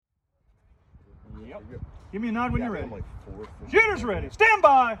Yep. Give me a nod when you're ready. Like fourth. Shooter's ready. Stand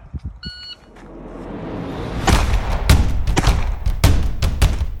by.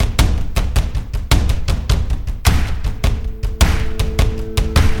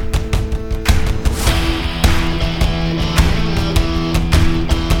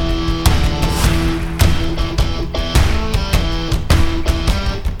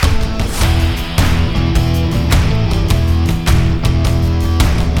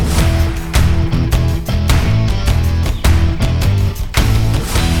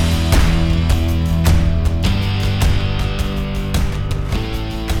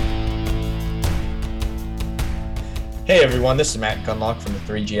 Hey everyone, this is Matt Gunlock from the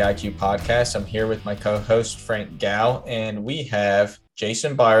 3GIQ podcast. I'm here with my co-host Frank Gow, and we have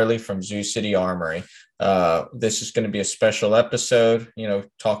Jason Byerly from Zoo City Armory. This is going to be a special episode,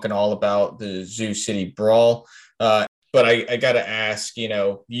 talking all about the Zoo City Brawl. But I got to ask,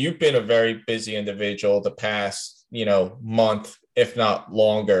 you've been a very busy individual the past, month, if not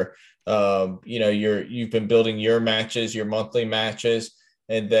longer. You've been building your matches, your monthly matches,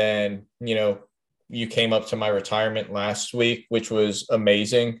 and then, you came up to my retirement last week, which was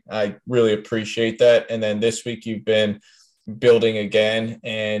amazing. I really appreciate that. And then this week you've been building again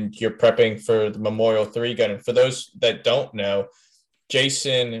and you're prepping for the Memorial 3 gun. And for those that don't know,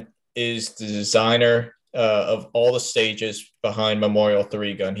 Jason is the designer of all the stages behind Memorial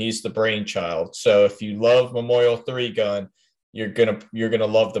 3 gun. He's the brainchild. So if you love Memorial 3 gun, you're gonna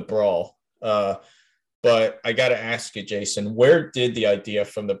love the Brawl. But I got to ask you, Jason, where did the idea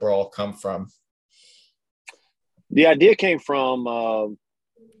from the Brawl come from? The idea came from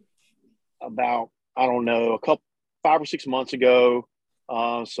about, I don't know, 5 or 6 months ago.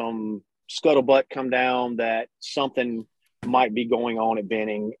 Some scuttlebutt come down that something might be going on at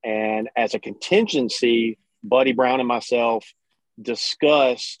Benning. And as a contingency, Buddy Brown and myself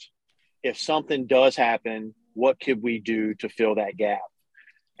discussed, if something does happen, what could we do to fill that gap?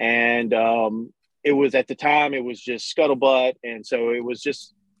 And it was, at the time, it was just scuttlebutt. And so it was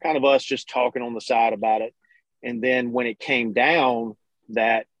just kind of us just talking on the side about it. And then when it came down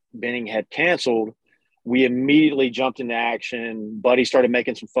that Benning had canceled, we immediately jumped into action. Buddy started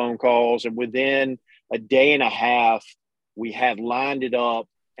making some phone calls, and within a day and a half, we had lined it up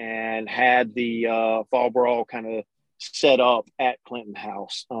and had the Fall Brawl kind of set up at Clinton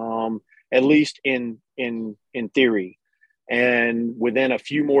House, at least in theory. And within a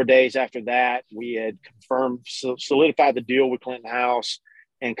few more days after that, we had solidified the deal with Clinton House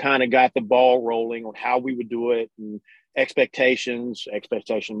and kind of got the ball rolling on how we would do it and expectation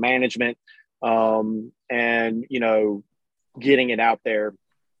management, and, getting it out there.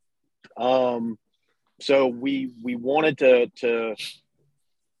 So we wanted to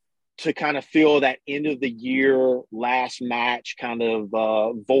kind of fill that end of the year last match kind of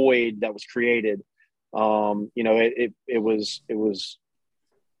void that was created. It was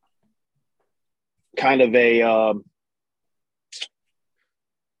kind of a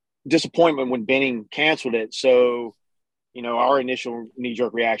disappointment when Benning canceled it. So, our initial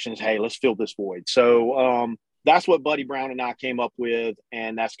knee-jerk reaction is, hey, let's fill this void. So that's what Buddy Brown and I came up with,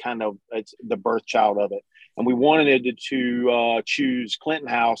 and that's it's the birth child of it. And we wanted to choose Clinton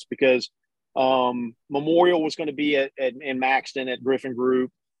House because Memorial was going to be in Maxton at Griffin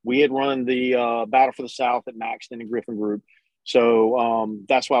Group. We had run the Battle for the South at Maxton and Griffin Group. So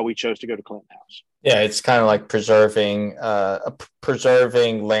that's why we chose to go to Clinton House. Yeah, it's kind of like preserving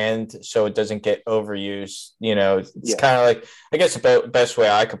land so it doesn't get overused. It's kind of like, I guess the best way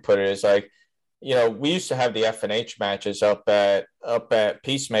I could put it is like, we used to have the F&H matches up at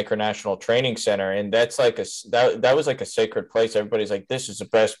Peacemaker National Training Center, and that's like that was like a sacred place. Everybody's like, this is the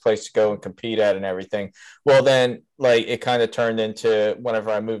best place to go and compete at and everything. Well, then like it kind of turned into, whenever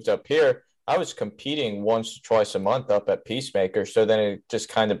I moved up here, I was competing once or twice a month up at Peacemaker. So then it just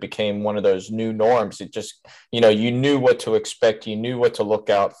kind of became one of those new norms. It just, you knew what to expect. You knew what to look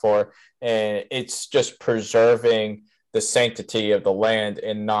out for. And it's just preserving the sanctity of the land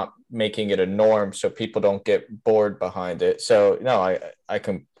and not making it a norm so people don't get bored behind it. So, no, I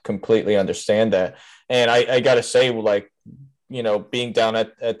can completely understand that. And I got to say, like, being down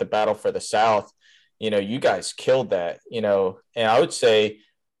at the Battle for the South, you guys killed that, and I would say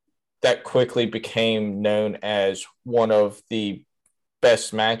that quickly became known as one of the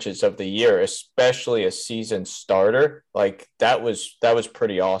best matches of the year, especially a season starter. Like that was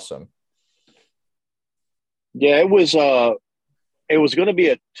pretty awesome. Yeah, it was going to be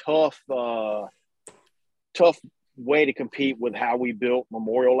a tough way to compete with how we built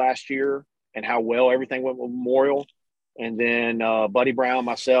Memorial last year and how well everything went with Memorial. And then Buddy Brown,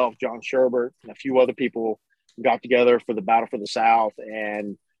 myself, John Sherbert, and a few other people got together for the Battle for the South,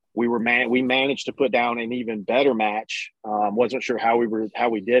 and we managed to put down an even better match. Wasn't sure how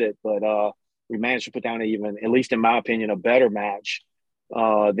we did it, but we managed to put down at least in my opinion, a better match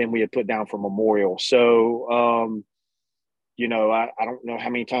than we had put down for Memorial. So I don't know how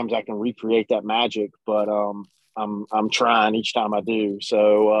many times I can recreate that magic, but I'm trying each time I do.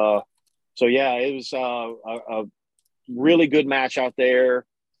 So yeah, it was a really good match out there.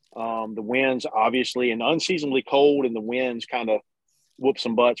 The winds obviously and unseasonably cold, and the winds kind of whooped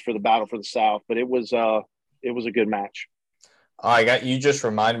some butts for the battle for the South, but it was a good match. You just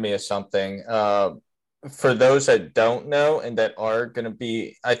reminded me of something. For those that don't know and that are going to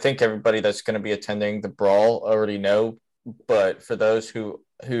be, I think everybody that's going to be attending the Brawl already know, but for those who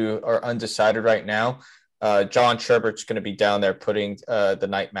are undecided right now, John Sherbert's going to be down there putting the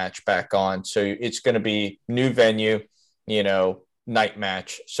night match back on. So it's going to be new venue, night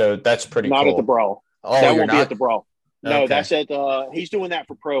match. So that's pretty not cool. At the Brawl. Oh, that won't be at the Brawl. No, okay. That's at he's doing that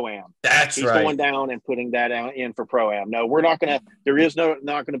for Pro-Am. He's right. Going down and putting that in for Pro-Am. No, we're not going to. There is not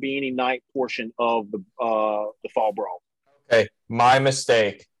going to be any night portion of the Fall Brawl. Okay, my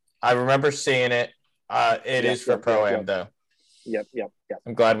mistake. I remember seeing it. It is for Pro-Am though. Yep.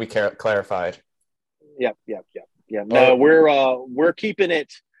 I'm glad we clarified. Yep. No, we're keeping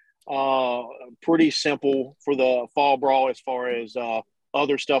it pretty simple for the Fall Brawl as far as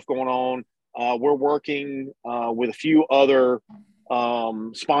other stuff going on. We're working with a few other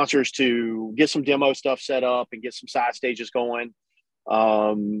sponsors to get some demo stuff set up and get some side stages going.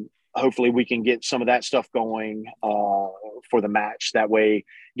 Hopefully we can get some of that stuff going for the match. That way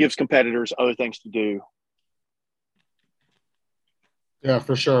gives competitors other things to do. Yeah,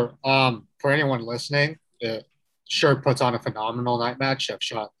 for sure. For anyone listening, Shirt puts on a phenomenal night match. I've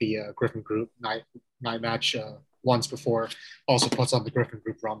shot the Griffin Group night match once before. Also puts on the Griffin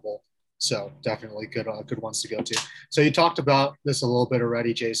Group Rumble. So definitely good ones to go to. So you talked about this a little bit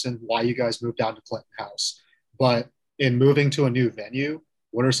already, Jason, why you guys moved down to Clinton House. But in moving to a new venue,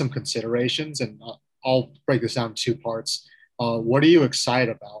 what are some considerations? And I'll break this down in two parts. What are you excited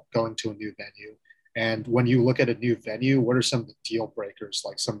about going to a new venue? And when you look at a new venue, what are some of the deal breakers,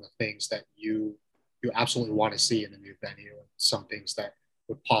 like some of the things that you absolutely want to see in a new venue, and some things that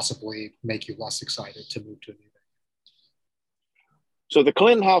would possibly make you less excited to move to a new venue? So the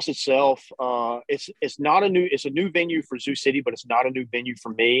Clinton House itself, it's a new venue for Zoo City, but it's not a new venue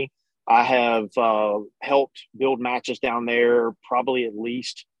for me. I have helped build matches down there, probably at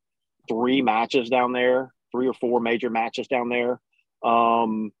least 3 or 4 major matches down there.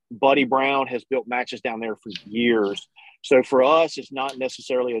 Buddy Brown has built matches down there for years. So for us, it's not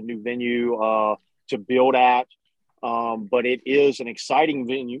necessarily a new venue to build at, but it is an exciting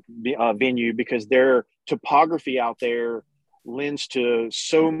venue because their topography out there lends to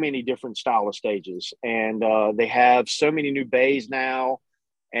so many different style of stages, and they have so many new bays now,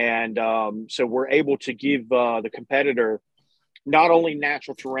 and so we're able to give the competitor not only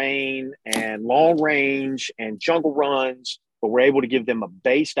natural terrain and long range and jungle runs, but we're able to give them a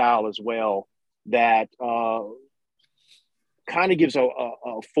bay style as well that kind of gives a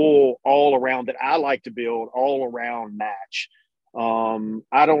full all around that I like to build all around match.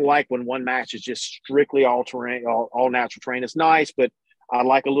 I don't like when one match is just strictly all terrain, all natural terrain. It's nice, but I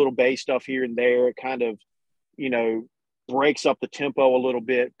like a little base stuff here and there. It kind of, breaks up the tempo a little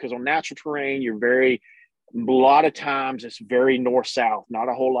bit because on natural terrain, a lot of times it's very north-south, not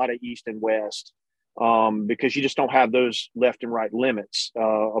a whole lot of east and west, because you just don't have those left and right limits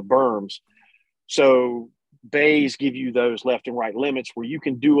of berms. So bays give you those left and right limits where you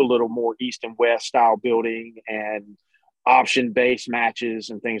can do a little more east and west style building and option based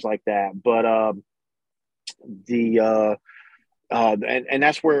matches and things like that. But and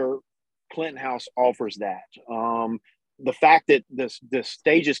that's where Clinton House offers that. The fact that the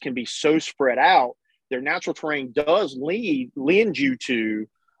stages can be so spread out, their natural terrain does lend you to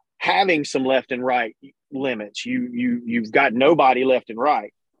having some left and right limits. You've got nobody left and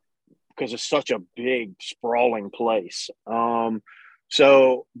right because it's such a big sprawling place.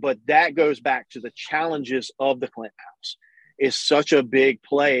 But that goes back to the challenges of the Clinton House. It's such a big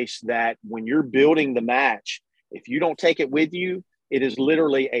place that when you're building the match, if you don't take it with you, it is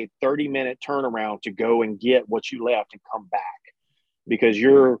literally a 30-minute turnaround to go and get what you left and come back, because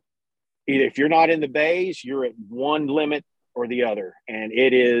if you're not in the bays, you're at one limit or the other, and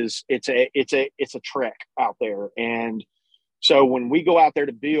it's a trek out there. And so when we go out there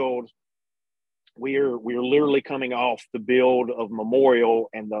to build, we're literally coming off the build of Memorial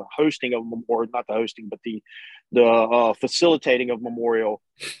and the hosting of, or not the hosting, but the facilitating of Memorial.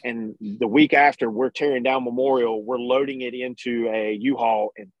 And the week after we're tearing down Memorial, we're loading it into a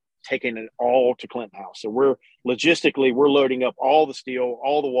U-Haul and taking it all to Clinton House. So we're loading up all the steel,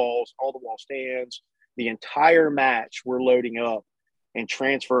 all the walls, all the wall stands, the entire match we're loading up and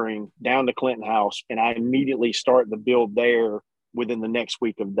transferring down to Clinton House. And I immediately start the build there within the next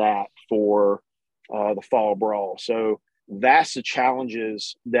week of that for the fall brawl. So that's the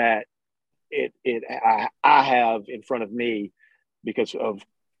challenges that I have in front of me because of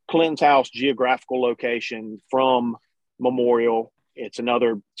Clinton's House geographical location from Memorial. It's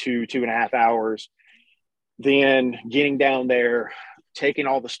another 2.5 hours. Then getting down there, taking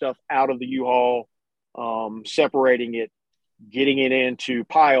all the stuff out of the U-Haul, separating it, getting it into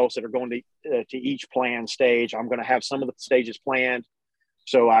piles that are going to each planned stage. I'm going to have some of the stages planned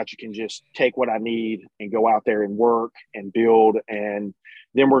so I can just take what I need and go out there and work and build. And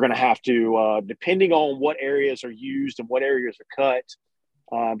then we're going to have to, depending on what areas are used and what areas are cut,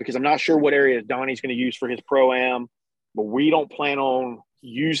 because I'm not sure what areas Donnie's going to use for his Pro-Am, but we don't plan on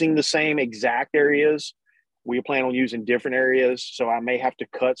using the same exact areas. We plan on using different areas. So I may have to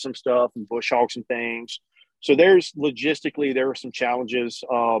cut some stuff and bush hog some things. So there are some challenges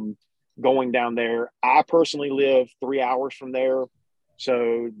going down there. I personally live 3 hours from there.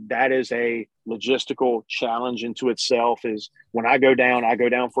 So that is a logistical challenge into itself. Is when I go down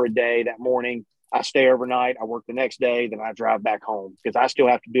for a day that morning, I stay overnight, I work the next day, then I drive back home because I still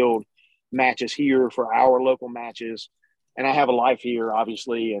have to build matches here for our local matches. And I have a life here,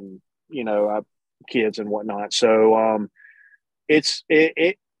 obviously, and, I have kids and whatnot. So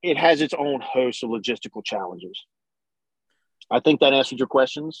it has its own host of logistical challenges. I think that answered your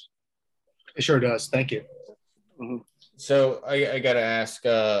questions. It sure does. Thank you. Mm-hmm. So I got to ask,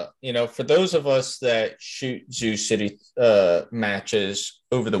 for those of us that shoot Zoo City matches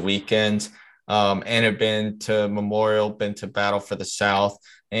over the weekend and have been to Memorial, been to Battle for the South,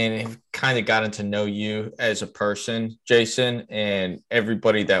 and have kind of gotten to know you as a person, Jason, and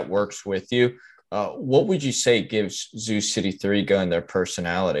everybody that works with you, what would you say gives Zoo City 3 Gun their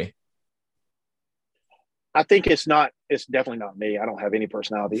personality? I think it's definitely not me. I don't have any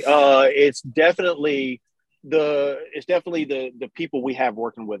personality. It's definitely the people we have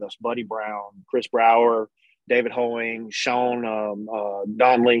working with us: Buddy Brown, Chris Brower, David Hoeing, Sean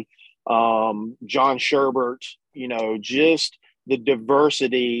Donnelly, John Sherbert. Just the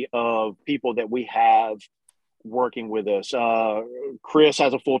diversity of people that we have working with us. Chris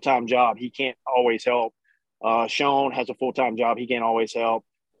has a full-time job; he can't always help. Sean has a full-time job; he can't always help.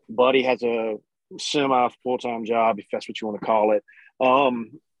 Buddy has a semi full-time job, if that's what you want to call it.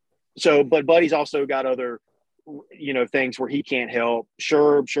 But Buddy's also got other, things where he can't help.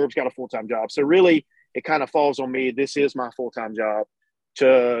 Sherb's got a full-time job. So really it kind of falls on me. This is my full-time job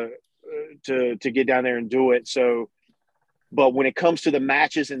to get down there and do it. So, but when it comes to the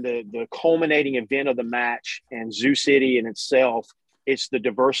matches and the culminating event of the match and Zoo City in itself, it's the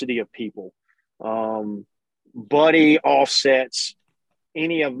diversity of people. Buddy offsets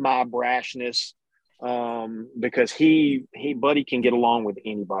any of my brashness because Buddy can get along with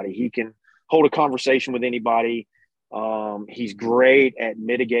anybody. He can hold a conversation with anybody. He's great at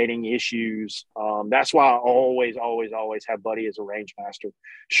mitigating issues. That's why I always have Buddy as a range master.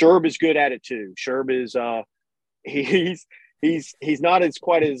 Sherb is good at it too. Sherb is he's not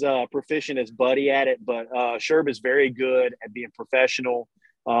quite as proficient as Buddy at it, but Sherb is very good at being professional.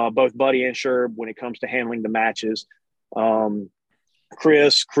 Both Buddy and Sherb when it comes to handling the matches.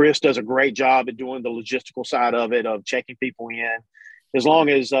 Chris does a great job at doing the logistical side of it, of checking people in. As long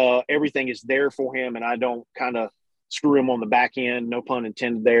as everything is there for him and I don't kind of screw him on the back end, no pun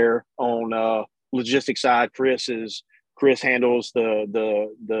intended there, on logistics side, Chris handles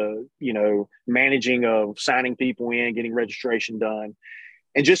the managing of signing people in, getting registration done.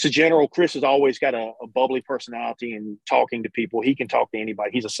 And just in general, Chris has always got a bubbly personality and talking to people. He can talk to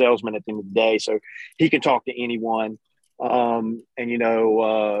anybody. He's a salesman at the end of the day, so he can talk to anyone.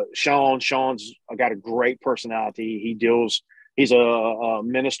 Sean's got a great personality. He's a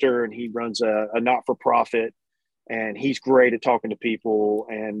minister and he runs a not-for-profit, and he's great at talking to people.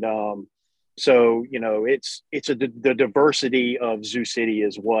 And the diversity of Zoo City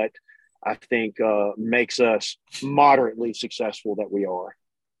is what I think makes us moderately successful that we are.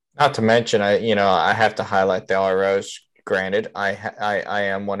 Not to mention, I have to highlight the ROs. Granted, I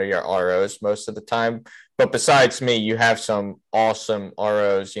am one of your ROs most of the time, but besides me, you have some awesome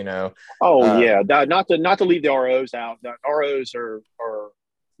ROs. Not to leave the ROs out. The ROs are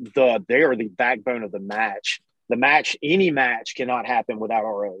the backbone of the match. Any match cannot happen without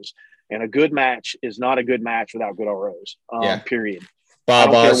ROs, and a good match is not a good match without good ROs. Period. Bob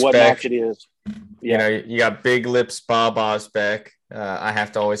I don't care what Osbeck, match it is. Yeah. You got big lips, Bob Osbeck. I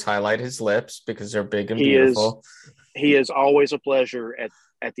have to always highlight his lips because they're big and beautiful. He is always a pleasure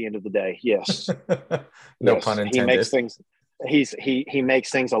at the end of the day. Yes. No Yes. pun intended. He makes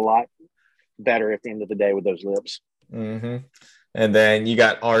things a lot better at the end of the day with those lips. Mm-hmm. And then you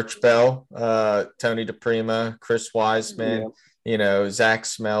got Arch Bell, Tony DePrima, Chris Wiseman, Zach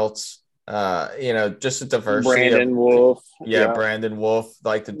Smeltz, just the diversity Brandon Wolf. Brandon Wolf,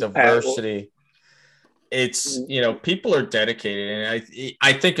 like the diversity. It's, people are dedicated, and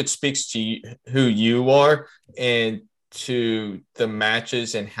I think it speaks to who you are and to the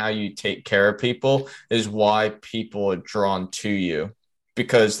matches and how you take care of people is why people are drawn to you,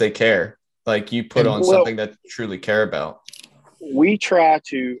 because they care. Like, you put on something that they truly care about. We try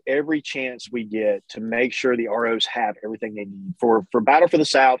to, every chance we get, to make sure the ROs have everything they need for Battle for the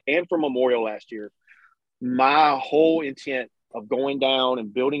South and for Memorial last year. My whole intent of going down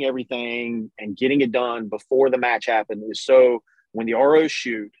and building everything and getting it done before the match happened is so when the ROs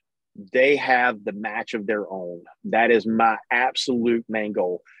shoot, they have the match of their own. That is my absolute main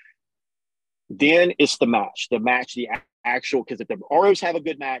goal. Then it's the match, the actual, because if the ROs have a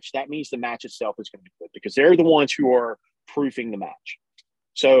good match, that means the match itself is going to be good because they're the ones who are proofing the match.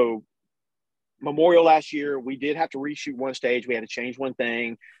 So Memorial last year, we did have to reshoot one stage. We had to change one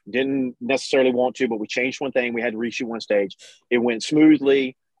thing. Didn't necessarily want to, but we changed one thing. We had to reshoot one stage. It went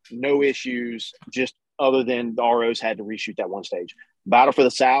smoothly, no issues, just other than the ROs had to reshoot that one stage. Battle for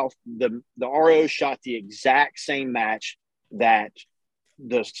the South, the ROs shot the exact same match that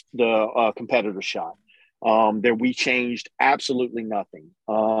the competitors shot. There we changed absolutely nothing.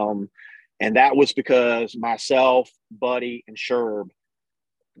 And that was because myself, Buddy, and Sherb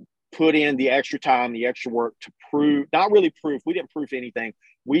put in the extra time, the extra work to prove, not really proof. We didn't proof anything.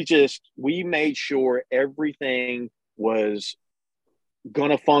 We made sure everything was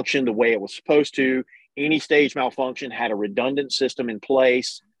going to function the way it was supposed to. Any stage malfunction had a redundant system in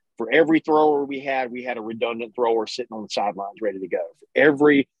place. For every thrower we had a redundant thrower sitting on the sidelines ready to go.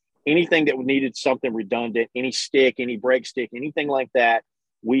 For anything that needed something redundant, any stick, any brake stick, anything like that,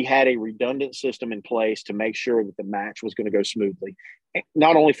 we had a redundant system in place to make sure that the match was going to go smoothly,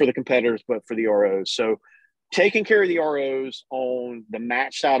 not only for the competitors, but for the ROs. So taking care of the ROs on the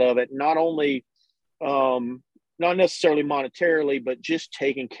match side of it, not only not necessarily monetarily, but just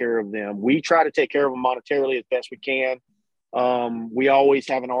taking care of them. We try to take care of them monetarily as best we can. We always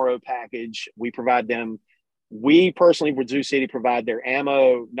have an RO package. We provide them. We personally, with Zoo City, provide their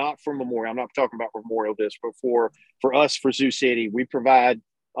ammo, not for Memorial. I'm not talking about Memorial Disc, but for us, for Zoo City, we provide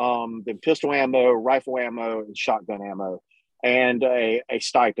the pistol ammo, rifle ammo, and shotgun ammo, and a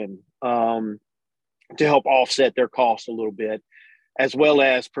stipend to help offset their costs a little bit, as well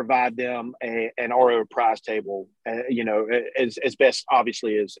as provide them an RO prize table, as best,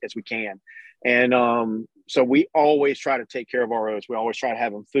 obviously, as we can. And so we always try to take care of ROs. We always try to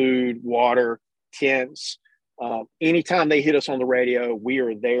have them food, water, tents. Anytime they hit us on the radio, we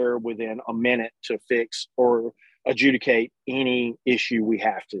are there within a minute to fix or adjudicate any issue we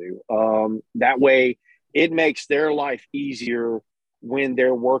have to. That way, it makes their life easier when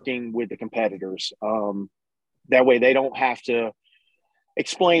they're working with the competitors. That way, they don't have to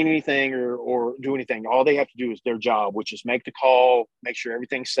explain anything or do anything. All they have to do is their job, which is make the call, make sure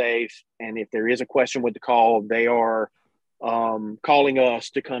everything's safe. And if there is a question with the call, they are calling us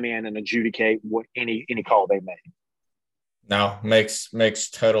to come in and adjudicate what any call they made. No, makes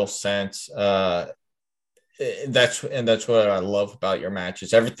total sense. That's what I love about your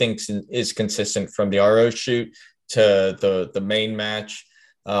matches. Everything is consistent from the RO shoot to the main match.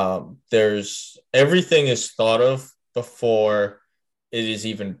 There's everything is thought of before it is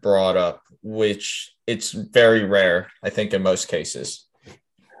even brought up, which it's very rare, I think, in most cases.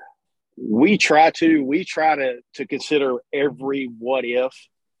 We try to consider every what if.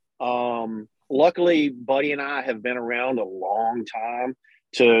 Luckily, Buddy and I have been around a long time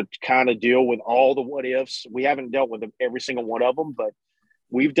to kind of deal with all the what ifs. We haven't dealt with every single one of them, but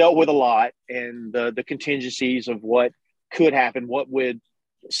we've dealt with a lot, and the contingencies of what could happen. What would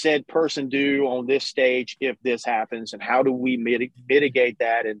said person do on this stage if this happens, and how do we mitigate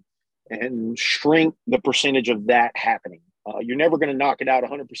that and shrink the percentage of that happening? You're never going to knock it out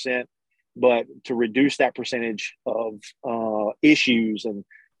 100%, but to reduce that percentage of issues and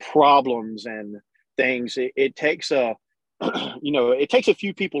problems and things, it takes a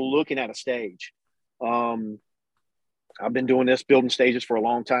few people looking at a stage. I've been doing this, building stages, for a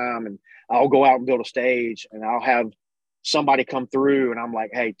long time, and I'll go out and build a stage, and I'll have somebody come through, and I'm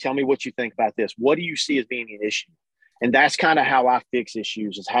like, hey, tell me what you think about this. What do you see as being an issue? And that's kind of how I fix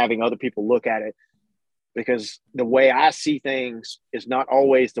issues, is having other people look at it, because the way I see things is not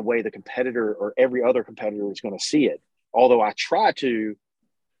always the way the competitor or every other competitor is going to see it. Although I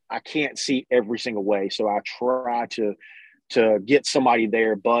can't see every single way. So I try to to get somebody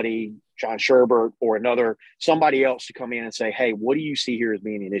there, Buddy, John Sherbert, or somebody else to come in and say, hey, what do you see here as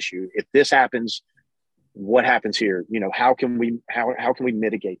being an issue? If this happens, what happens here? How can we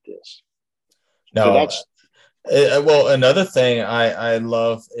mitigate this? No, so that's well, another thing I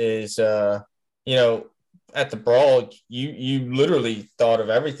love is, at the Brawl, you literally thought of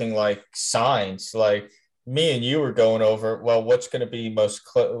everything like signs. Like me and you were going over, well, what's going to be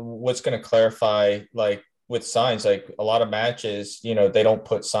what's going to clarify, like with signs. Like a lot of matches, they don't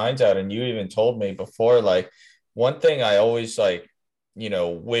put signs out, and you even told me before, like one thing I always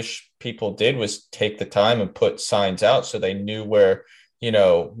wish people did was take the time and put signs out so they knew where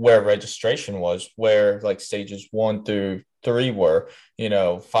registration was, where like stages 1 through 3 were,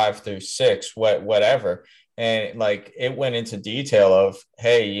 5 through 6, whatever. And like it went into detail of,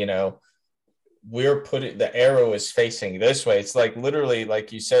 hey, we're putting the arrow is facing this way. It's like literally,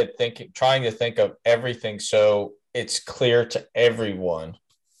 like you said, trying to think of everything so it's clear to everyone.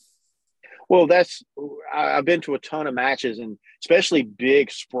 Well, I've been to a ton of matches, and especially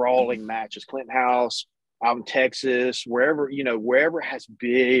big sprawling matches, Clinton House out in Texas, wherever it has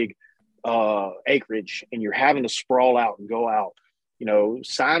big acreage and you're having to sprawl out and go out.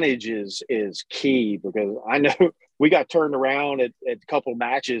 Signage is key, because I know we got turned around at a couple of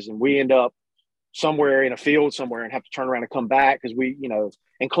matches and we end up somewhere in a field somewhere and have to turn around and come back because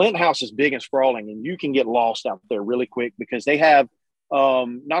and Clinton House is big and sprawling, and you can get lost out there really quick because they have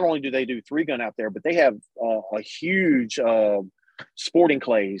not only do they do 3-gun out there, but they have a huge sporting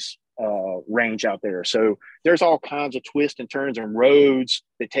clays range out there. So there's all kinds of twists and turns and roads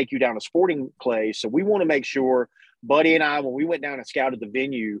that take you down a sporting clay. So we want to make sure, Buddy and I, when we went down and scouted the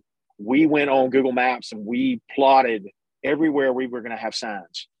venue, we went on Google Maps and we plotted everywhere we were going to have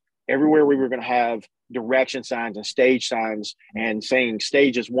signs, everywhere we were going to have direction signs and stage signs, and saying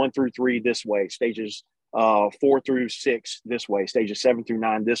stages 1 through 3 this way, stages 4 through 6 this way, stages 7 through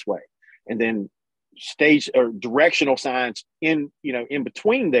 9 this way, and then stage or directional signs in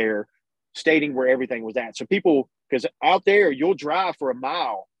between there, stating where everything was at. So people, because out there you'll drive for a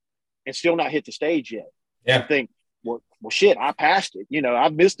mile and still not hit the stage yet. Yeah. And think, well, shit, I passed it.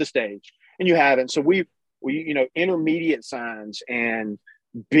 I've missed the stage, and you haven't. So we intermediate signs and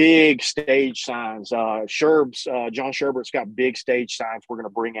big stage signs. John Sherbert's got big stage signs we're going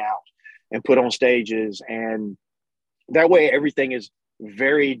to bring out and put on stages, and that way everything is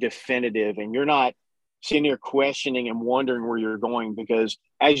very definitive, and you're not sitting here questioning and wondering where you're going, because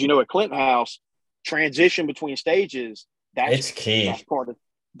as you know, at Clinton House, transition between stages, it's key.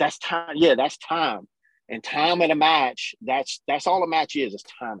 That's time. Yeah, that's time. And time in a match, that's all a match is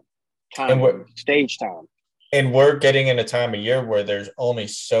time, stage time. And we're getting in a time of year where there's only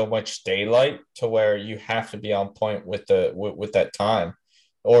so much daylight to where you have to be on point with that time,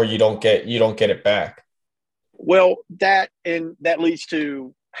 or you don't get it back. Well, that leads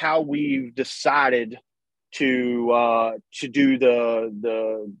to how we've decided to do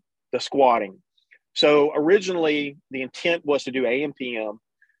the squatting. So originally the intent was to do AM PM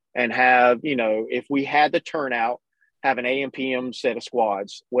and have, if we had the turnout, have an AM PM set of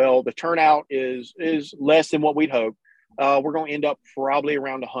squads. Well, the turnout is less than what we'd hoped. We're going to end up probably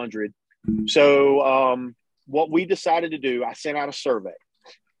around 100. So what we decided to do, I sent out a survey.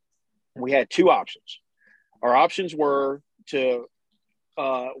 We had 2 options. Our options were to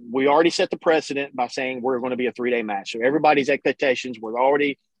we already set the precedent by saying we're going to be a 3-day match. So everybody's expectations were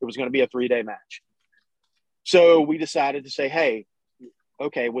it was going to be a 3-day match. So we decided to say, hey,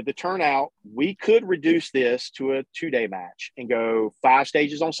 okay, with the turnout, we could reduce this to a 2-day match and go 5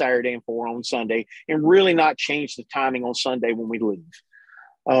 stages on Saturday and 4 on Sunday, and really not change the timing on Sunday when we leave.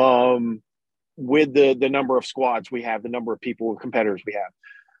 With the number of squads we have, the number of people and competitors we have.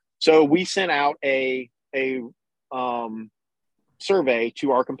 So we sent out a survey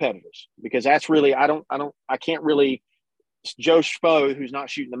to our competitors, because that's really, I can't really, Joe Spo, who's not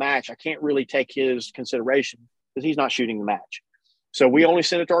shooting the match, I can't really take his consideration because he's not shooting the match. So we only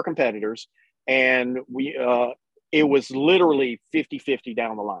sent it to our competitors, and it was literally 50-50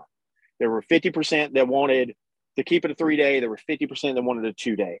 down the line. There were 50% that wanted to keep it a 3-day. There were 50% that wanted a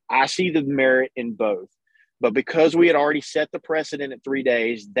 2-day. I see the merit in both, but because we had already set the precedent at 3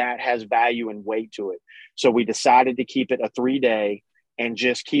 days, that has value and weight to it. So we decided to keep it a 3-day and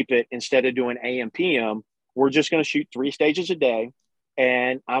just keep it, instead of doing AM PM, we're just going to shoot 3 stages a day.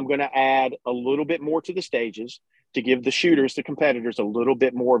 And I'm going to add a little bit more to the stages to give the shooters, the competitors, a little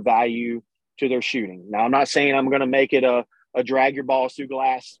bit more value to their shooting. Now, I'm not saying I'm going to make it a drag your balls through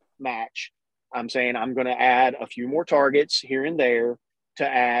glass match. I'm saying I'm going to add a few more targets here and there to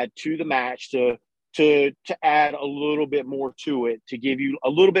add to the match to to add a little bit more to it, to give you a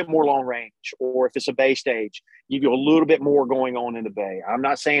little bit more long range, or if it's a bay stage, give you a little bit more going on in the bay. I'm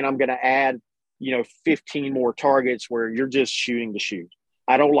not saying I'm going to add, 15 more targets where you're just shooting to shoot.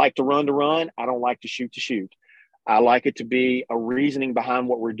 I don't like to run. I don't like to shoot. I like it to be a reasoning behind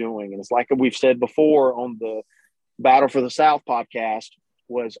what we're doing. And it's like we've said before on the Battle for the South podcast,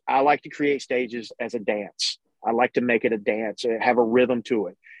 was I like to create stages as a dance. I like to make it a dance, have a rhythm to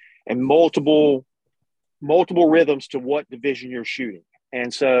it, and multiple rhythms to what division you're shooting.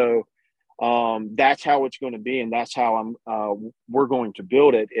 And so that's how it's going to be. And that's how we're going to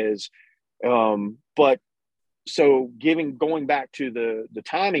build it is, but so going back to the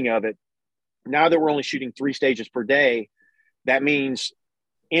timing of it, now that we're only shooting 3 stages per day, that means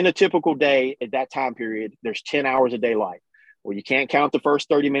in a typical day at that time period, there's 10 hours of daylight. Well, you can't count the first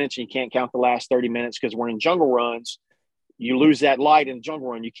 30 minutes and you can't count the last 30 minutes because we're in jungle runs. You lose that light in the jungle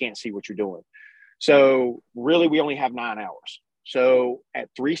run, you can't see what you're doing. So really, we only have 9 hours. So at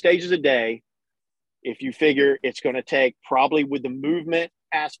 3 stages a day, if you figure it's going to take probably with the movement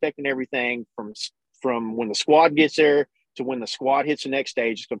aspect and everything from when the squad gets there to when the squad hits the next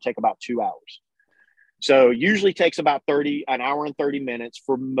stage, it's going to take about 2 hours. So usually takes about an hour and 30 minutes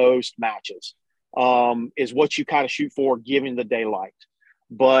for most matches, is what you kind of shoot for given the daylight.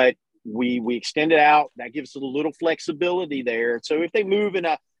 But we extend it out. That gives us a little flexibility there. So if they move in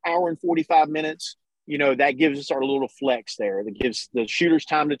an hour and 45 minutes, that gives us our little flex there. That gives the shooters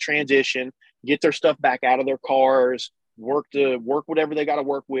time to transition, get their stuff back out of their cars, work whatever they got to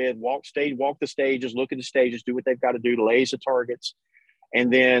work with, walk the stages, look at the stages, do what they've got to do to laze the targets.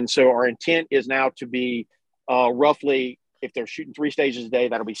 And then, so our intent is now to be roughly, if they're shooting 3 stages a day,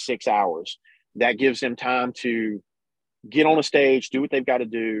 that'll be 6 hours. That gives them time to get on a stage, do what they've got to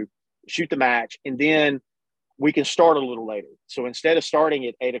do, shoot the match, and then we can start a little later. So instead of starting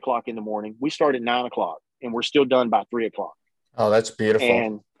at 8 o'clock in the morning, we start at 9 o'clock, and we're still done by 3 o'clock. Oh, that's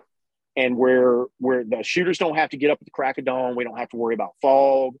beautiful. And where the shooters don't have to get up at the crack of dawn. We don't have to worry about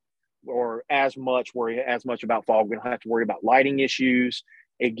fog or as much about fog. We don't have to worry about lighting issues.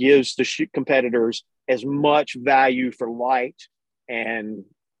 It gives the competitors as much value for light and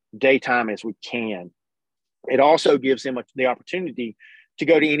daytime as we can. It also gives them the opportunity to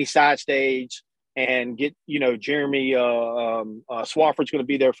go to any side stage and get, Jeremy Swafford's going to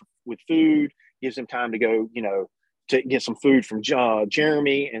be there with food, gives them time to go, to get some food from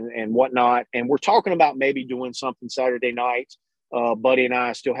Jeremy and whatnot. And we're talking about maybe doing something Saturday night. Buddy and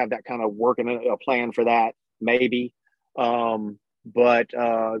I still have that kind of working a plan for that, maybe. But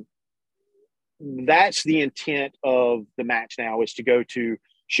that's the intent of the match now, is to go to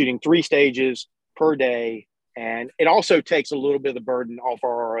shooting 3 stages per day. And it also takes a little bit of the burden off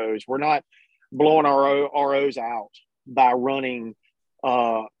our ROs. We're not blowing our ROs out by running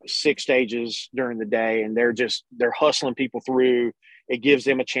 6 stages during the day, and they're hustling people through. It gives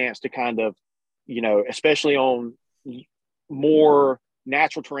them a chance to kind of, especially on more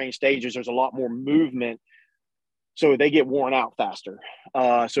natural terrain stages, there's a lot more movement, so they get worn out faster.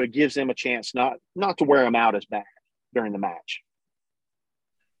 So it gives them a chance not to wear them out as bad during the match.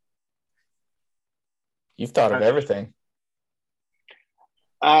 You've thought of everything.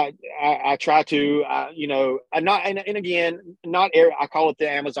 I try to, I call it the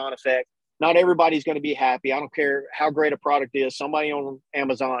Amazon effect. Not everybody's going to be happy. I don't care how great a product is. Somebody on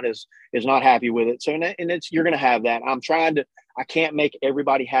Amazon is not happy with it. So, you're going to have that. I can't make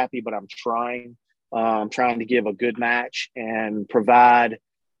everybody happy, but I'm trying. I'm trying to give a good match and provide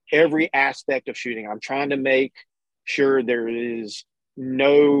every aspect of shooting. I'm trying to make sure there is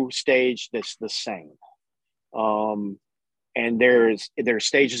no stage that's the same. And there's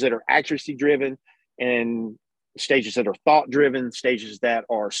stages that are accuracy driven and stages that are thought driven, stages that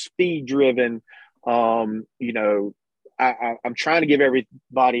are speed driven. I'm trying to give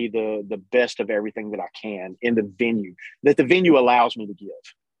everybody the best of everything that I can in the venue that the venue allows me to give.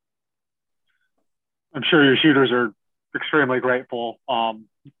 I'm sure your shooters are extremely grateful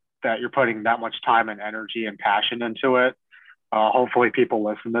that you're putting that much time and energy and passion into it. Hopefully people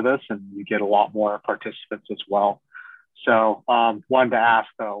listen to this and you get a lot more participants as well. So wanted to ask,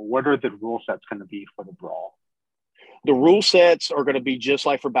 though, what are the rule sets going to be for the Brawl? The rule sets are going to be just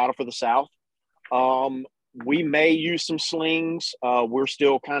like for Battle for the South. We may use some slings. We're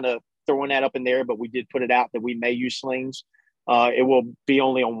still kind of throwing that up in there, but we did put it out that we may use slings. It will be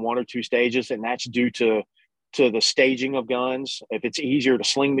only on 1 or 2 stages, and that's due to the staging of guns. If it's easier to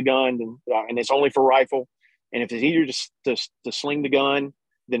sling the gun, and it's only for rifle, and if it's easier to sling the gun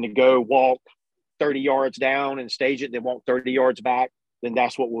than to go walk 30 yards down and stage it, then walk 30 yards back, then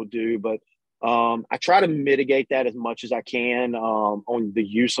that's what we'll do. But I try to mitigate that as much as I can on the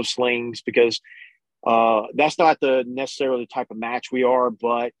use of slings, because That's not the necessarily type of match we are,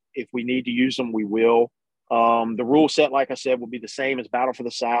 but if we need to use them, we will. The rule set, like I said, will be the same as Battle for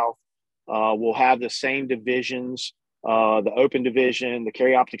the South. We'll have the same divisions, the open division, the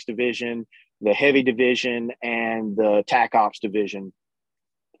carry optics division, the heavy division, and the tac ops division.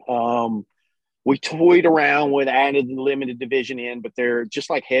 We toyed around with added the limited division in, but they're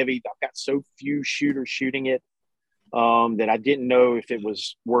just like heavy. I've got so few shooters shooting it that I didn't know if it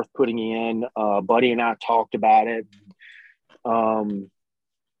was worth putting in. Buddy and I talked about it.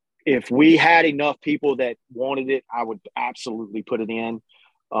 If we had enough people that wanted it, I would absolutely put it in.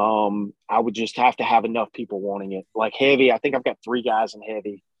 I would just have to have enough people wanting it. Like heavy, I think I've got 3 guys in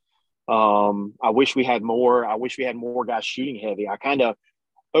heavy. I wish we had more. I wish we had more guys shooting heavy. I kind of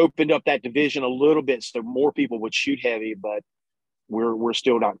opened up that division a little bit so more people would shoot heavy, but we're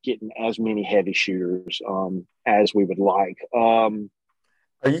still not getting as many heavy shooters as we would like.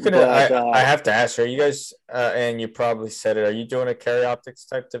 Are you gonna? I have to ask. Are you guys? And you probably said it. Are you doing a carry optics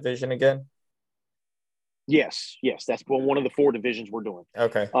type division again? Yes. That's one of the 4 divisions we're doing.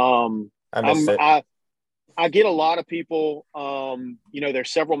 Okay. I missed it. I get a lot of people.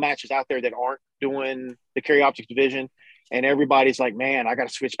 There's several matches out there that aren't doing the carry optics division. And everybody's like, man, I got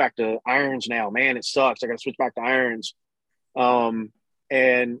to switch back to irons now. Man, it sucks. I got to switch back to irons.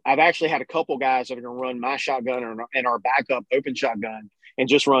 And I've actually had a couple guys that are going to run my shotgun and our backup open shotgun and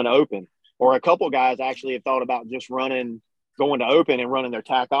just run open. Or a couple guys actually have thought about just going to open and running their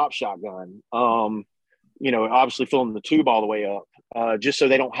tac op shotgun. Obviously filling the tube all the way up, just so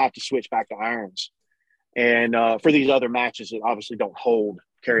they don't have to switch back to irons. And for these other matches that obviously don't hold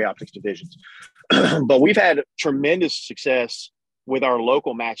carry optics divisions. But we've had tremendous success with our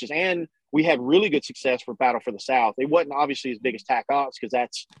local matches, and we had really good success for Battle for the South. It wasn't obviously as big as tac ops because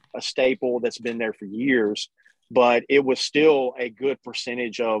that's a staple that's been there for years, but it was still a good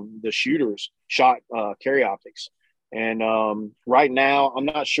percentage of the shooters shot carry optics. And right now, I'm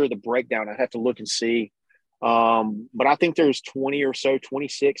not sure the breakdown. I'd have to look and see. But I think there's 20 or so,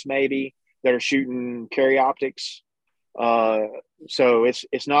 26 maybe, that are shooting carry optics. So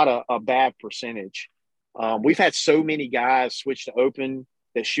it's not a bad percentage. We've had so many guys switch to open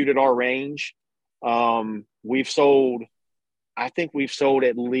that shoot at our range. I think we've sold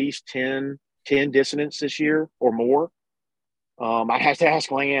at least 10 Dissidents this year or more. I'd have to ask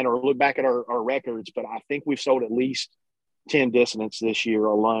Lan or look back at our records, but I think we've sold at least 10 Dissidents this year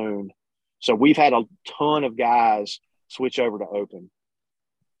alone. So we've had a ton of guys switch over to open.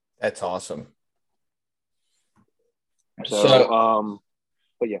 That's awesome. So,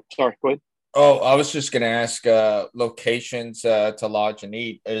 but yeah, sorry, go ahead. Oh, I was just going to ask locations to lodge and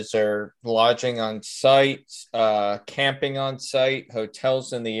eat. Is there lodging on site, camping on site,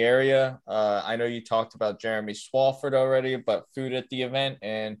 hotels in the area? I know you talked about Jeremy Swafford already, but food at the event,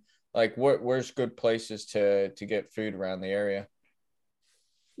 and like where's good places to get food around the area?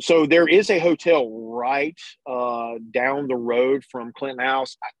 So there is a hotel right down the road from Clinton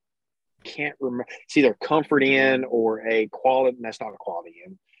House. I can't remember. It's either Comfort Inn or a Quality. That's not a Quality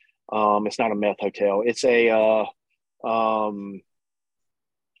Inn. It's not a meth hotel. It's a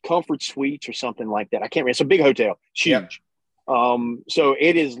Comfort Suites or something like that. I can't remember. It's a big hotel. It's huge. Yep. So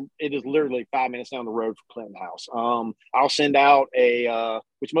it is literally 5 minutes down the road from Clinton House. I'll send out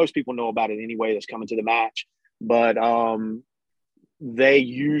which most people know about it anyway that's coming to the match, but they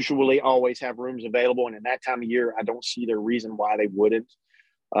usually always have rooms available. And in that time of year, I don't see their reason why they wouldn't.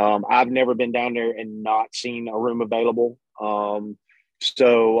 I've never been down there and not seen a room available.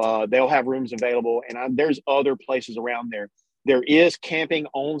 So they'll have rooms available. And there's other places around there. There is camping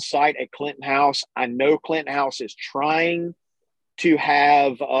on site at Clinton House. I know Clinton House is trying to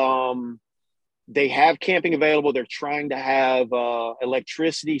have they have camping available. They're trying to have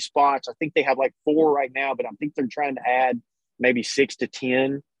electricity spots. I think they have like 4 right now, but I think they're trying to add maybe 6 to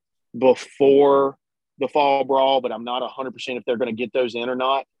 10 before the fall brawl, but I'm not 100% if they're going to get those in or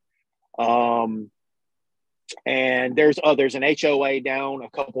not. And there's an HOA down, a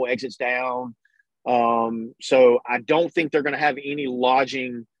couple exits down. So I don't think they're going to have any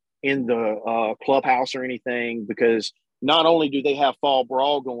lodging in the clubhouse or anything, because not only do they have fall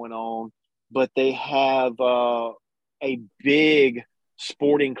brawl going on, but they have a big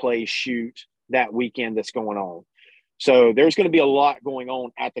sporting clay shoot that weekend that's going on. So there's going to be a lot going on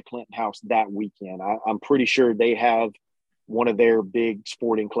at the Clinton House that weekend. I'm pretty sure they have one of their big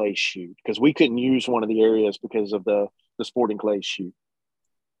sporting clay shoot, because we couldn't use one of the areas because of the sporting clay shoot.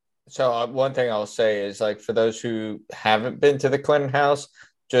 So one thing I'll say is, like, for those who haven't been to the Clinton House,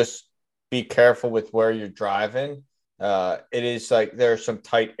 just be careful with where you're driving. It is like there are some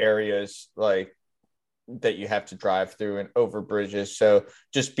tight areas, like that you have to drive through and over bridges. So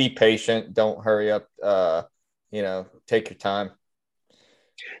just be patient. Don't hurry up. Take your time.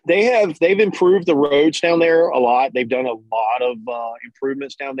 They've improved the roads down there a lot. They've done a lot of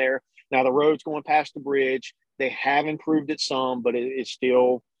improvements down there. Now the road's going past the bridge. They have improved it some, but it's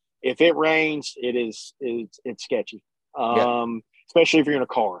still, if it rains, it's sketchy. Especially if you're in a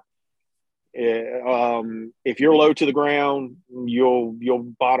car. If you're low to the ground,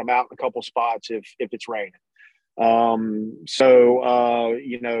 you'll bottom out in a couple spots if it's raining. That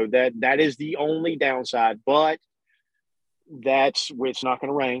is the only downside, but it's not going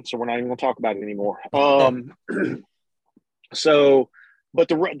to rain, so we're not even going to talk about it anymore.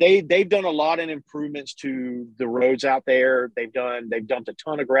 They've done a lot of improvements to the roads out there. They've dumped a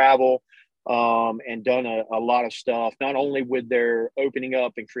ton of gravel, and done a lot of stuff, not only with their opening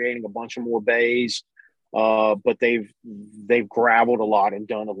up and creating a bunch of more bays, but they've graveled a lot and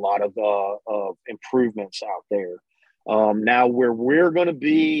done a lot of improvements out there. Now where we're going to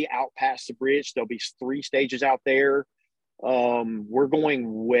be out past the bridge, there'll be 3 stages out there. We're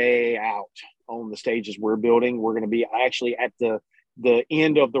going way out on the stages we're building. We're going to be actually at the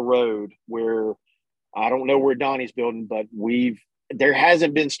end of the road where I don't know where Donnie's building, but there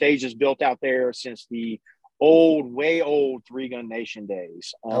hasn't been stages built out there since the way old Three Gun Nation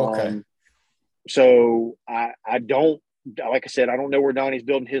days. Okay. So I don't, like I said, I don't know where Donnie's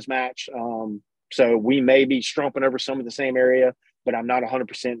building his match. So we may be strumping over some of the same area, but I'm not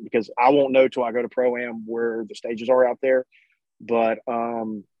 100% because I won't know till I go to Pro-Am where the stages are out there. But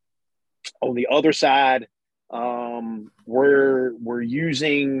on the other side, we're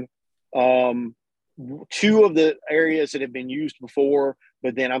using 2 of the areas that have been used before,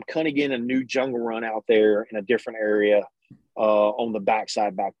 but then I'm kind of getting a new jungle run out there in a different area on the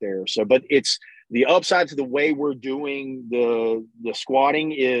backside back there. So, but it's the upside to the way we're doing the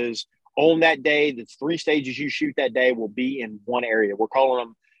squatting is on that day, the 3 stages you shoot that day will be in one area. We're calling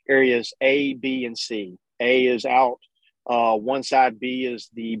them areas A, B, and C. A is out one side, B is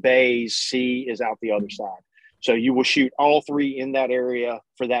the bays, C is out the other side. So you will shoot all 3 in that area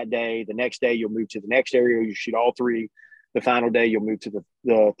for that day. The next day, you'll move to the next area. You shoot all 3. The final day, you'll move to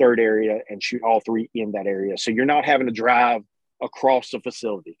the third area and shoot all 3 in that area. So you're not having to drive across the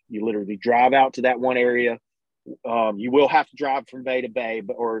facility. You literally drive out to that one area. You will have to drive from bay to bay,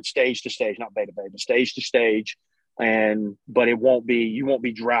 or stage to stage, not bay to bay, but stage to stage. But you won't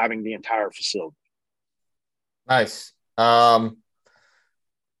be driving the entire facility. Nice. Are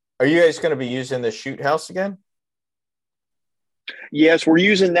you guys going to be using the shoot house again? Yes, we're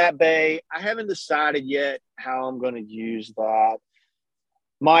using that bay. I haven't decided yet how I'm going to use that.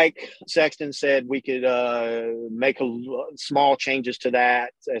 Mike Sexton said we could make small changes to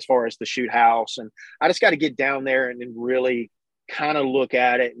that as far as the shoot house. And I just got to get down there and then really kind of look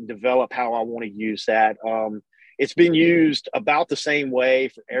at it and develop how I want to use that. It's been used about the same way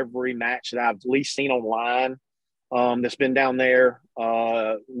for every match that I've at least seen online that's been down there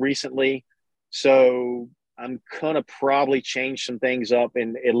recently. So I'm going to probably change some things up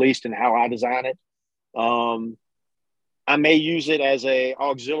at least in how I design it. I may use it as a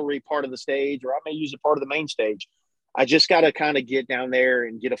auxiliary part of the stage, or I may use it part of the main stage. I just got to kind of get down there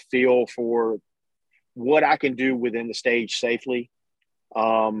and get a feel for what I can do within the stage safely.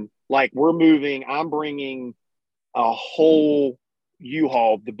 Like I'm bringing a whole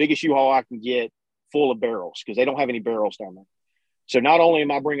U-Haul, the biggest U-Haul I can get, full of barrels because they don't have any barrels down there. So not only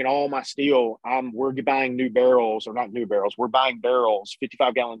am I bringing all my steel, we're buying new barrels, or not new barrels. We're buying barrels,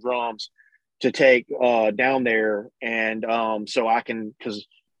 55-gallon drums to take down there. And so I can, because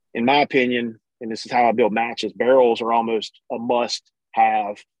in my opinion, and this is how I build matches, barrels are almost a must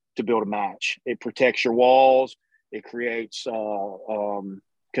have to build a match. It protects your walls. It creates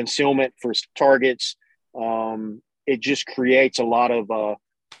concealment for targets. It just creates a lot of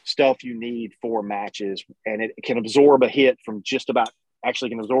stuff you need for matches, and it can absorb a hit from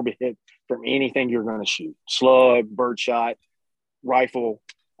anything you're going to shoot, slug, birdshot, rifle,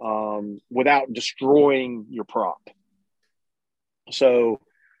 without destroying your prop. So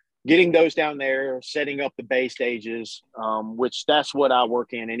getting those down there, setting up the bay stages, which that's what I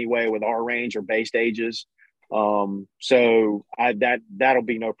work in anyway with our range or bay stages. So that'll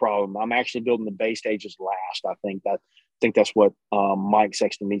be no problem. I'm actually building the bay stages last. I think that's what Mike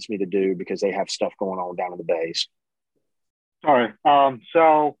Sexton needs me to do because they have stuff going on down in the bays. Sorry.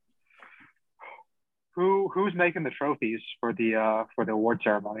 So who's making the trophies for the award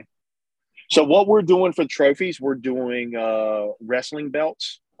ceremony? So what we're doing for the trophies, we're doing wrestling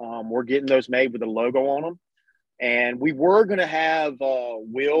belts. We're getting those made with a logo on them, and we were going to have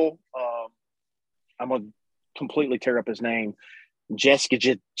Will. I'm going to completely tear up his name.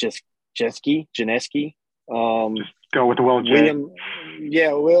 Janeski. Just go with the Will J. William,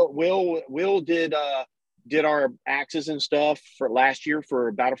 yeah, Will did our axes and stuff for last year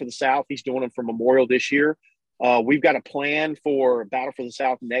for Battle for the South. He's doing them for Memorial this year. We've got a plan for Battle for the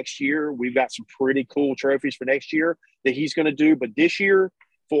South next year. We've got some pretty cool trophies for next year that he's going to do. But this year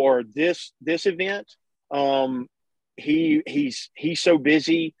for this event, he's so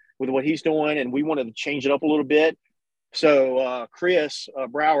busy with what he's doing, and we wanted to change it up a little bit. So Chris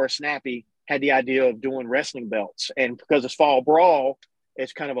Brower, Snappy, had the idea of doing wrestling belts, and because it's Fall Brawl,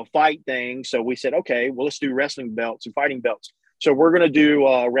 it's kind of a fight thing. So we said, okay, well, let's do wrestling belts and fighting belts. So we're going to do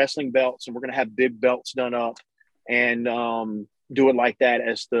wrestling belts, and we're going to have big belts done up and do it like that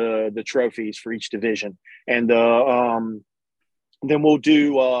as the trophies for each division. And then we'll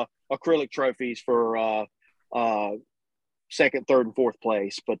do acrylic trophies for second, third, and fourth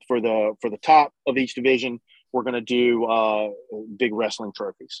place. But for the top of each division, we're going to do big wrestling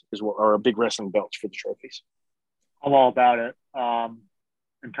trophies or big wrestling belts for the trophies. I'm all about it.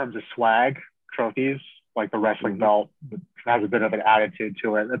 In terms of swag trophies, like the wrestling belt has a bit of an attitude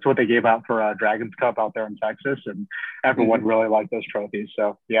to it. That's what they gave out for Dragons Cup out there in Texas, and everyone really liked those trophies.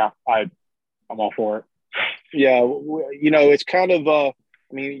 So yeah, I'm all for it. Yeah, it's kind of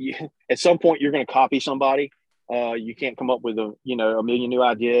at some point you're going to copy somebody. You can't come up with a million new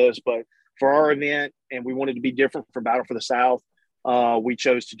ideas, but for our event, and we wanted to be different for Battle for the South, we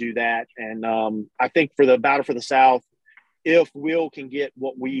chose to do that. And I think for the Battle for the South, if Will can get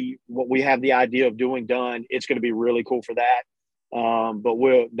what we have the idea of doing done, it's going to be really cool for that. But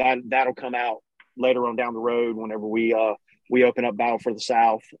that'll come out later on down the road whenever we open up Battle for the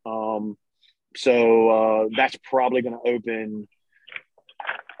South. So that's probably going to open.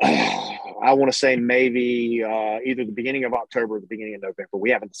 I want to say maybe either the beginning of October or the beginning of November. We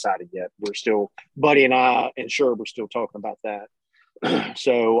haven't decided yet. We're still, Buddy and I and Sherb are still talking about that.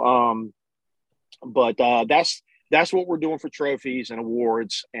 So, but that's what we're doing for trophies and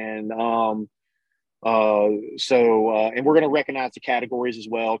awards. And and we're going to recognize the categories as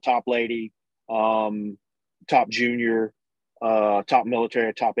well: top lady, top junior, top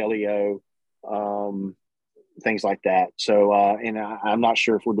military, top LEO. Things like that. So, and I'm not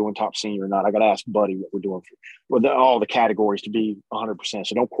sure if we're doing top senior or not. I got to ask Buddy what we're doing for all the categories to be 100%.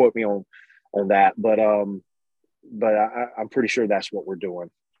 So don't quote me on that, but I'm pretty sure that's what we're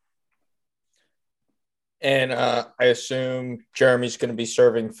doing. And I assume Jeremy's going to be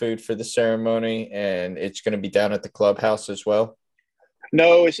serving food for the ceremony, and it's going to be down at the clubhouse as well.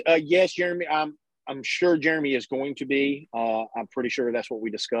 No, it's yes, Jeremy. I'm sure Jeremy is going to be. I'm pretty sure that's what we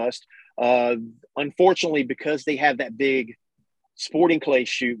discussed. Unfortunately, because they have that big sporting clay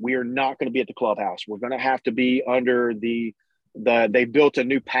shoot, we are not going to be at the clubhouse. We're going to have to be under they built a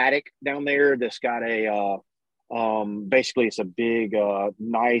new paddock down there that's got a basically it's a big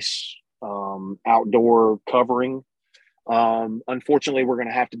nice outdoor covering. Unfortunately, we're going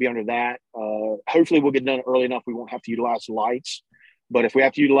to have to be under that. Hopefully we'll get done early enough we won't have to utilize the lights. But if we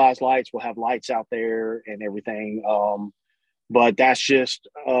have to utilize lights, we'll have lights out there and everything. But that's just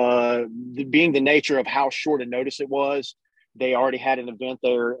being the nature of how short a notice it was. They already had an event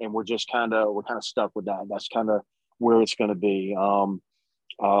there, and we're kind of stuck with that. That's kind of where it's going to be. I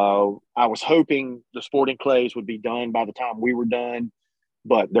was hoping the sporting clays would be done by the time we were done,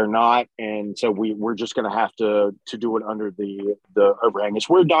 but they're not, and so we're just going to have to do it under the overhang. It's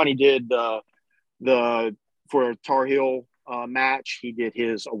where Donnie did the for Tar Heel match. He did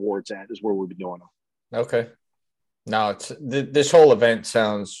his awards at is where we'll be doing them. Okay. No, this whole event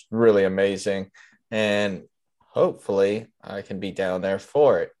sounds really amazing, and hopefully I can be down there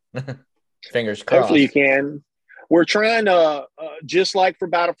for it. Fingers crossed. Hopefully you can. We're trying to just like for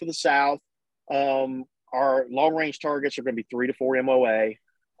Battle for the South. Our long range targets are going to be 3 to 4 MOA.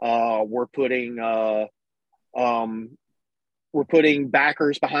 We're putting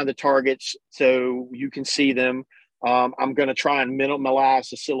backers behind the targets so you can see them. I'm going to try and minimize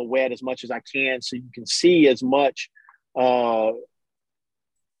the silhouette as much as I can so you can see as much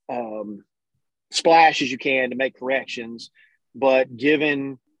splash as you can to make corrections. But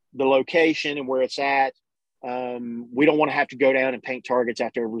given the location and where it's at, we don't want to have to go down and paint targets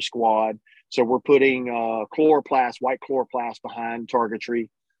after every squad. So we're putting chloroplast, white chloroplast behind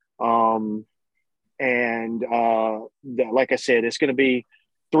targetry. Like I said, it's going to be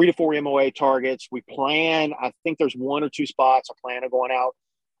 3 to 4 MOA targets. I think there's 1 or 2 spots I plan on going out,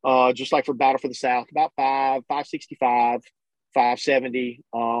 just like for Battle for the South, about 565, 570.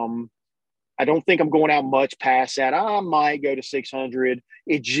 I don't think I'm going out much past that. I might go to 600.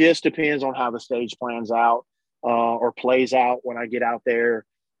 It just depends on how the stage plans out or plays out when I get out there,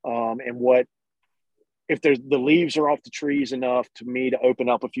 and if the leaves are off the trees enough to me to open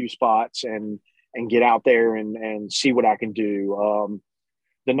up a few spots and and get out there and see what I can do.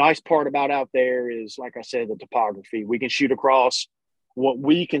 The nice part about out there is, like I said, the topography. We can shoot across what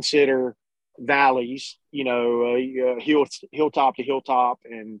we consider valleys, hilltop to hilltop,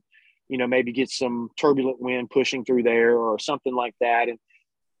 and maybe get some turbulent wind pushing through there or something like that, and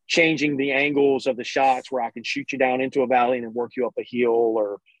changing the angles of the shots where I can shoot you down into a valley and then work you up a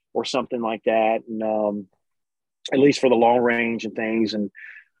hill or something like that. And at least for the long range and things. And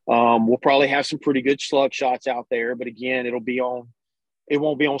we'll probably have some pretty good slug shots out there, but again, it won't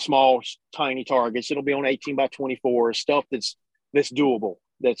be on small, tiny targets. It'll be on 18 by 24 stuff that's doable.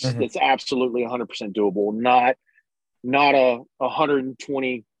 That's absolutely 100% doable. Not a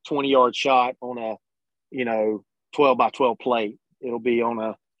 20-yard shot on a 12 by 12 plate. It'll be on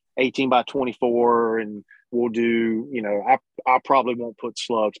a 18 by 24, and we'll do I probably won't put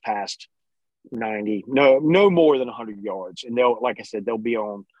slugs past 90, no more than 100 yards, and like I said, they'll be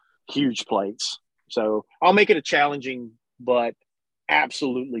on huge plates. So I'll make it a challenging but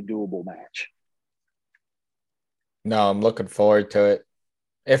absolutely doable match. No, I'm looking forward to it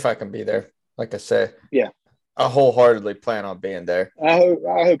if I can be there. Like I said, yeah, I wholeheartedly plan on being there. I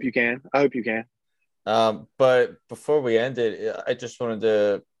hope you can. But before we end it, I just wanted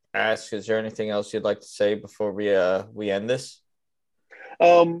to ask: is there anything else you'd like to say before we end this?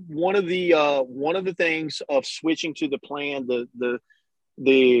 One of the things of switching to the plan,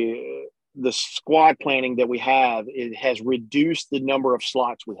 the squad planning that we have, it has reduced the number of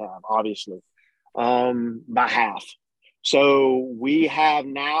slots we have, obviously, by half. So we have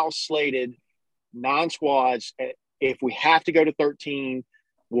now slated 9 squads. If we have to go to 13,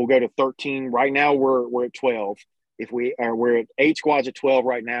 we'll go to 13. Right now we're at 12. We're at 8 squads at 12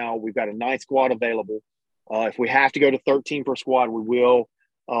 right now. We've got a 9th squad available. If we have to go to 13 per squad, we will.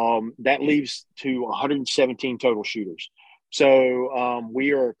 That leaves to 117 total shooters. So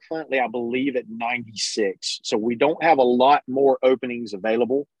we are currently, I believe, at 96. So we don't have a lot more openings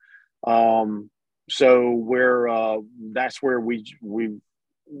available. So that's where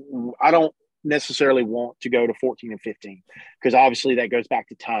I don't necessarily want to go to 14 and 15, because obviously that goes back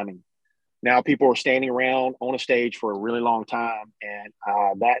to timing. Now people are standing around on a stage for a really long time, and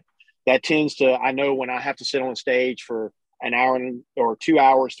that tends to, I know when I have to sit on a stage for an hour or 2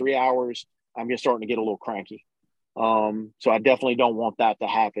 hours, 3 hours, I'm just starting to get a little cranky. So I definitely don't want that to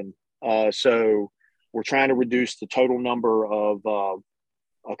happen. So we're trying to reduce the total number of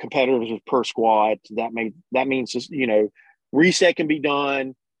competitors per squad. That means reset can be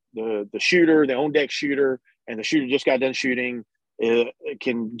done. The shooter, the on deck shooter, and the shooter just got done shooting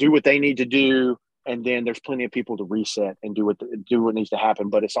can do what they need to do, and then there's plenty of people to reset and do what needs to happen.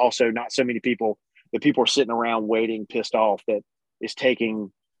 But it's also not so many people. The people are sitting around waiting, pissed off that it's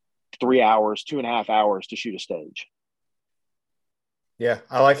taking 3 hours, 2.5 hours to shoot a stage. Yeah,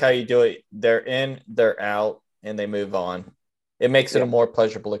 I like how you do it. They're in, they're out, and they move on. It makes it a more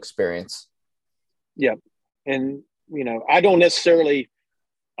pleasurable experience. Yeah. And, I don't necessarily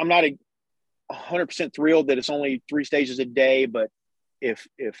 – I'm not 100% thrilled that it's only 3 stages a day, but if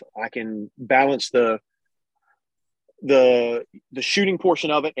I can balance the shooting portion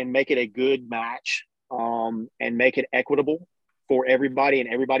of it and make it a good match, and make it equitable for everybody, and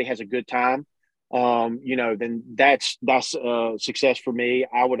everybody has a good time, then that's success for me.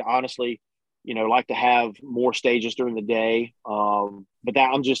 I would honestly, like to have more stages during the day. But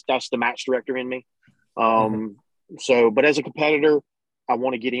that's the match director in me. But as a competitor, I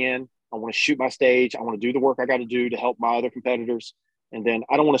want to get in, I want to shoot my stage. I want to do the work I got to do to help my other competitors. And then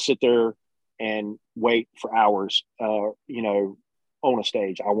I don't want to sit there and wait for hours, on a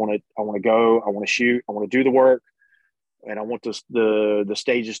stage. I want to go, I want to shoot, I want to do the work, and I want the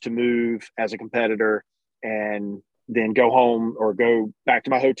stages to move as a competitor, and then go home or go back to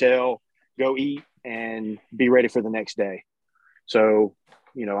my hotel, go eat, and be ready for the next day. So,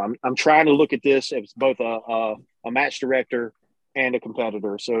 I'm trying to look at this as both a match director and a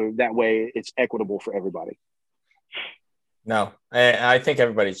competitor, so that way it's equitable for everybody. No, I think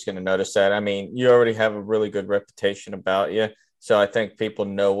everybody's going to notice that. I mean, you already have a really good reputation about you, so I think people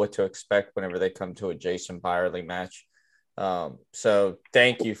know what to expect whenever they come to a Jason Byerly match. So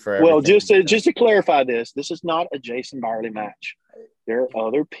thank you for everything. Well, just to clarify this is not a Jason Byerly match. There are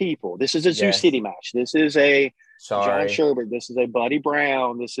other people. This is a Sioux City match. This is a John Sherbert. This is a Buddy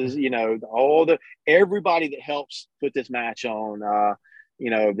Brown. This is, everybody that helps put this match on.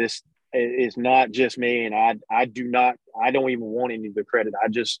 This is not just me, and I don't even want any of the credit. I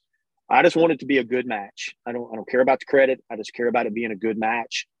just want it to be a good match. I don't care about the credit. I just care about it being a good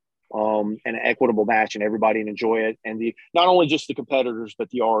match, and an equitable match, and everybody enjoy it. And not only just the competitors, but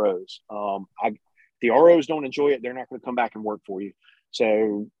the ROs. The ROs don't enjoy it, they're not going to come back and work for you.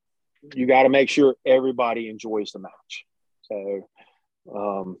 So, you got to make sure everybody enjoys the match. So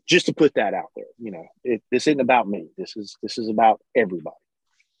just to put that out there, this isn't about me. This is about everybody.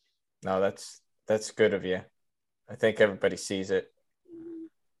 No, that's good of you. I think everybody sees it.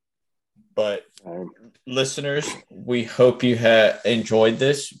 But listeners, we hope you have enjoyed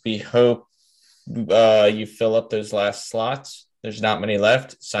this. We hope you fill up those last slots. There's not many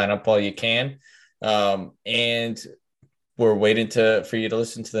left. Sign up while you can. And we're waiting for you to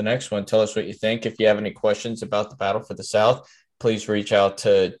listen to the next one. Tell us what you think. If you have any questions about the Battle for the South, please reach out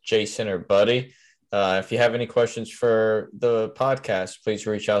to Jason or Buddy. If you have any questions for the podcast, please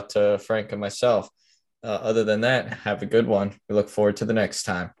reach out to Frank and myself. Other than that, have a good one. We look forward to the next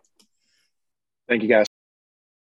time. Thank you, guys.